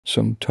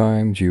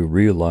Sometimes you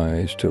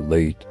realize too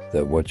late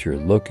that what you're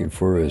looking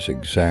for is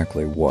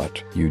exactly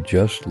what you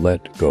just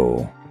let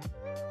go.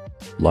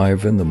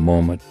 Live in the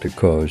moment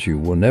because you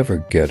will never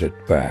get it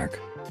back.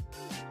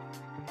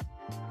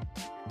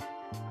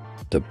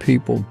 The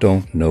people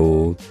don't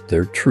know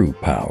their true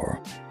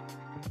power.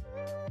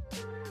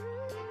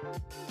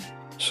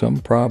 Some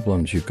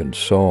problems you can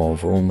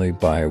solve only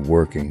by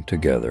working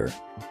together.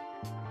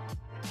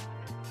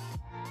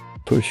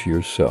 Push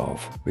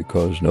yourself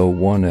because no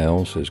one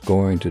else is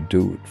going to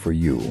do it for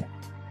you.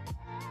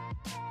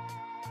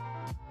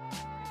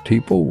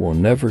 People will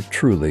never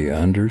truly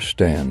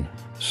understand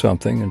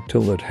something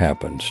until it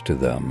happens to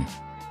them.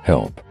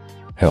 Help,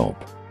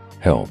 help,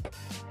 help.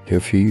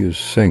 If he is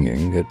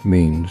singing, it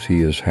means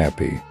he is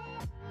happy.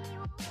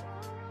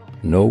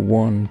 No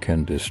one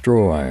can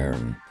destroy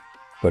iron,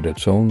 but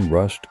its own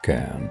rust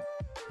can.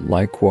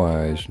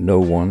 Likewise,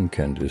 no one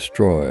can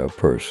destroy a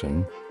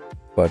person,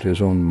 but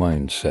his own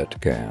mindset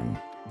can.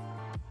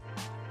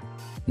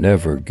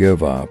 Never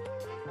give up.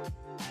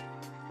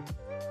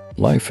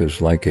 Life is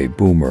like a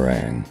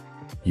boomerang.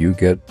 You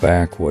get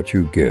back what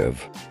you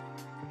give.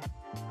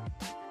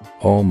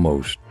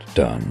 Almost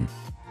done.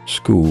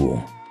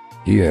 School.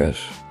 Yes,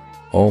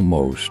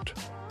 almost.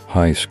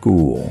 High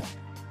school.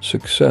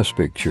 Success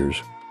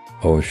pictures.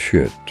 Oh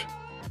shit.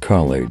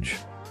 College.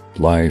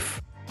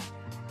 Life.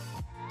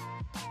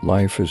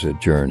 Life is a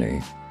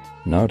journey,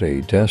 not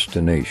a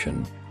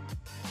destination.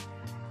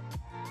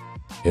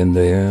 In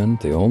the end,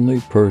 the only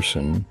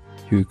person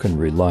you can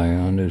rely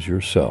on is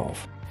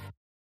yourself.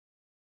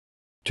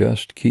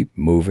 Just keep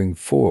moving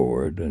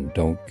forward and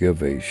don't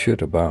give a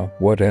shit about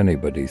what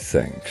anybody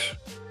thinks.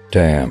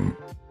 Damn,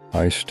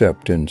 I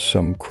stepped in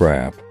some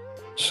crap,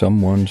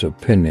 someone's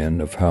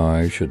opinion of how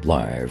I should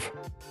live.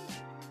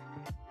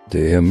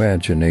 The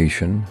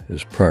imagination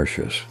is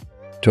precious.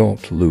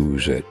 Don't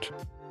lose it.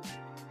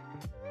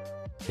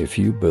 If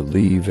you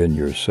believe in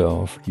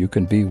yourself, you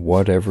can be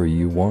whatever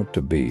you want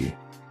to be.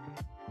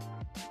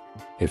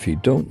 If you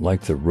don't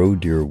like the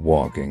road you're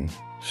walking,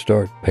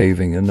 start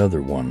paving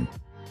another one.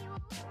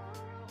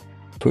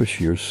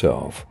 Push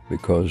yourself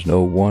because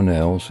no one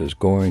else is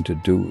going to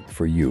do it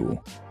for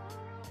you.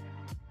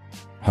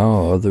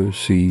 How others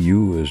see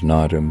you is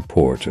not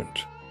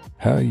important.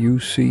 How you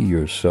see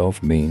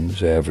yourself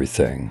means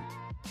everything.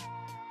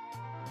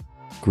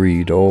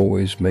 Greed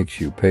always makes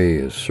you pay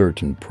a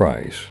certain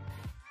price.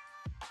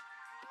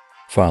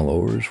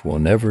 Followers will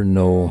never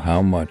know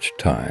how much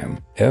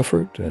time,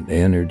 effort, and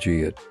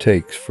energy it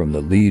takes from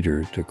the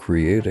leader to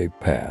create a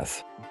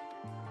path.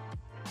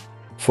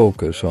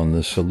 Focus on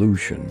the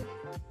solution,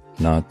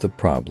 not the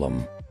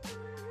problem.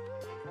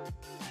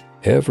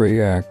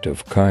 Every act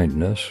of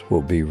kindness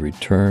will be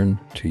returned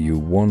to you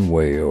one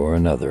way or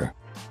another.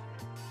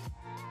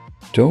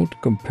 Don't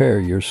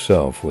compare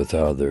yourself with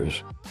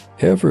others.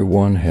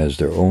 Everyone has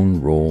their own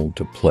role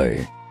to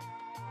play.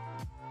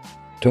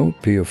 Don't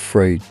be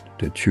afraid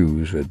to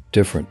choose a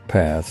different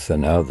path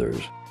than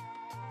others.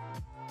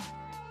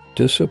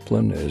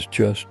 Discipline is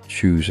just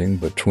choosing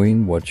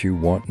between what you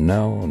want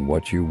now and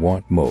what you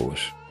want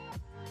most.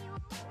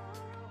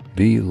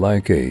 Be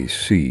like a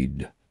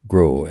seed,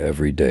 grow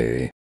every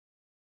day.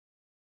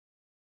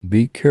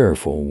 Be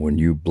careful when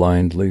you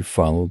blindly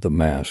follow the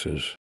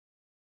masses.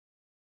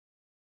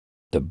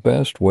 The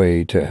best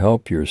way to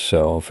help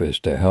yourself is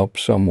to help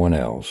someone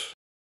else.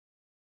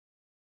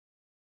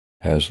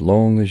 As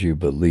long as you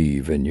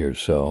believe in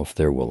yourself,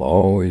 there will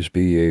always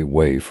be a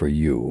way for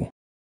you.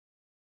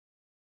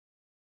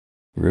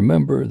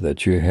 Remember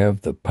that you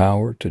have the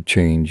power to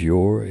change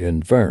your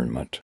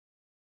environment.